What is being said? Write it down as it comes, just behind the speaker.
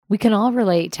We can all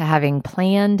relate to having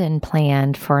planned and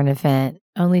planned for an event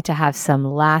only to have some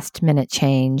last minute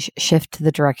change shift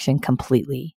the direction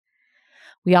completely.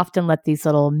 We often let these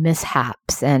little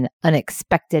mishaps and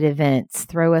unexpected events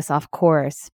throw us off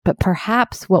course, but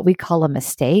perhaps what we call a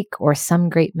mistake or some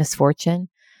great misfortune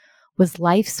was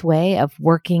life's way of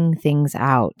working things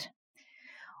out.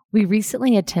 We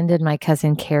recently attended my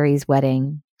cousin Carrie's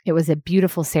wedding. It was a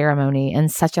beautiful ceremony and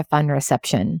such a fun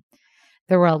reception.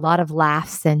 There were a lot of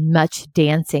laughs and much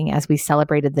dancing as we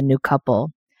celebrated the new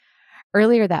couple.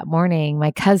 Earlier that morning,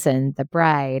 my cousin, the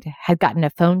bride, had gotten a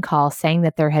phone call saying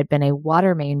that there had been a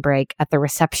water main break at the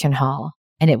reception hall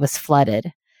and it was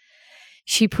flooded.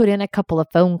 She put in a couple of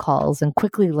phone calls and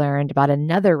quickly learned about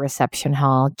another reception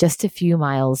hall just a few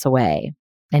miles away,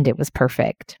 and it was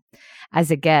perfect.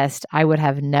 As a guest, I would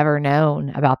have never known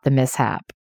about the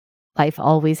mishap. Life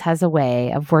always has a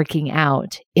way of working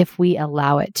out if we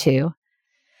allow it to.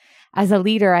 As a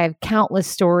leader, I have countless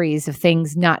stories of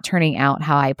things not turning out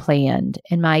how I planned.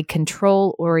 In my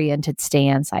control-oriented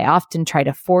stance, I often try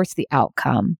to force the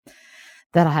outcome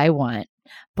that I want.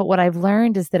 But what I've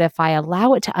learned is that if I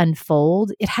allow it to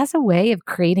unfold, it has a way of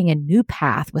creating a new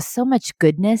path with so much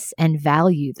goodness and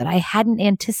value that I hadn't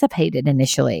anticipated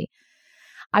initially.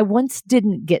 I once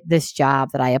didn't get this job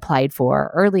that I applied for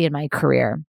early in my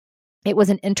career. It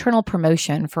was an internal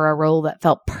promotion for a role that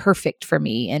felt perfect for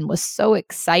me and was so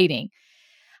exciting.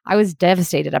 I was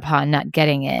devastated upon not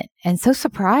getting it and so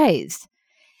surprised.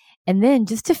 And then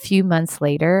just a few months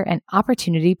later, an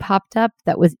opportunity popped up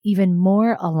that was even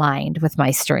more aligned with my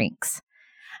strengths.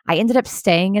 I ended up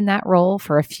staying in that role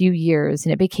for a few years,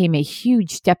 and it became a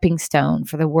huge stepping stone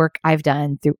for the work I've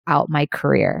done throughout my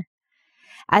career.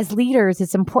 As leaders,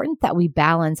 it's important that we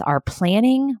balance our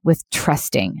planning with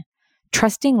trusting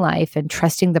life and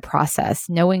trusting the process,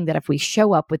 knowing that if we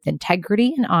show up with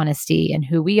integrity and honesty in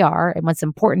who we are and what's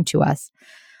important to us,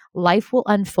 life will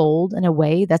unfold in a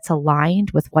way that's aligned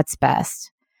with what's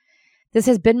best. This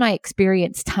has been my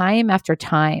experience time after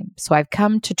time, so I've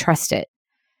come to trust it.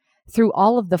 Through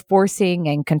all of the forcing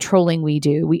and controlling we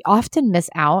do, we often miss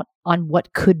out on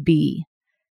what could be.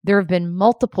 There have been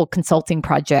multiple consulting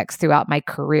projects throughout my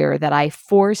career that I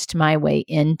forced my way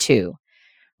into.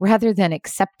 Rather than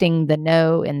accepting the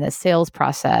no in the sales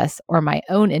process or my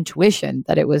own intuition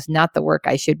that it was not the work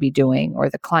I should be doing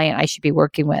or the client I should be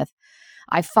working with,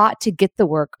 I fought to get the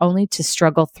work only to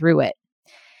struggle through it.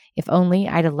 If only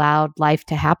I'd allowed life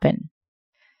to happen.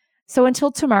 So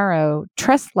until tomorrow,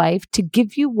 trust life to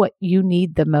give you what you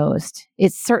need the most.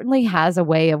 It certainly has a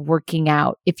way of working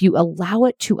out if you allow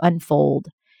it to unfold.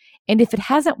 And if it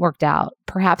hasn't worked out,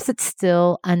 perhaps it's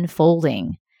still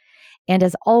unfolding. And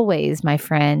as always, my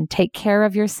friend, take care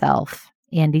of yourself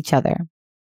and each other.